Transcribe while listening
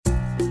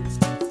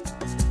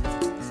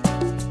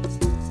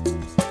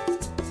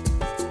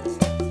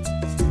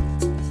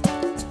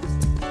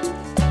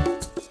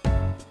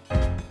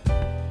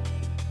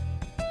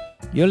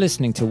You're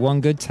listening to One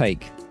Good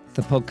Take,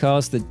 the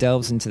podcast that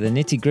delves into the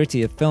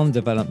nitty-gritty of film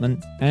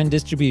development and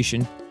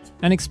distribution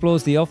and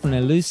explores the often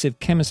elusive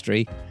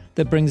chemistry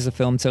that brings a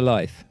film to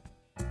life.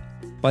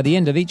 By the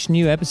end of each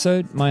new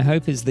episode, my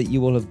hope is that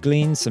you will have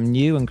gleaned some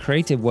new and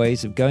creative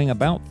ways of going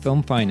about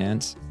film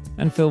finance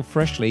and feel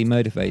freshly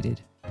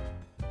motivated.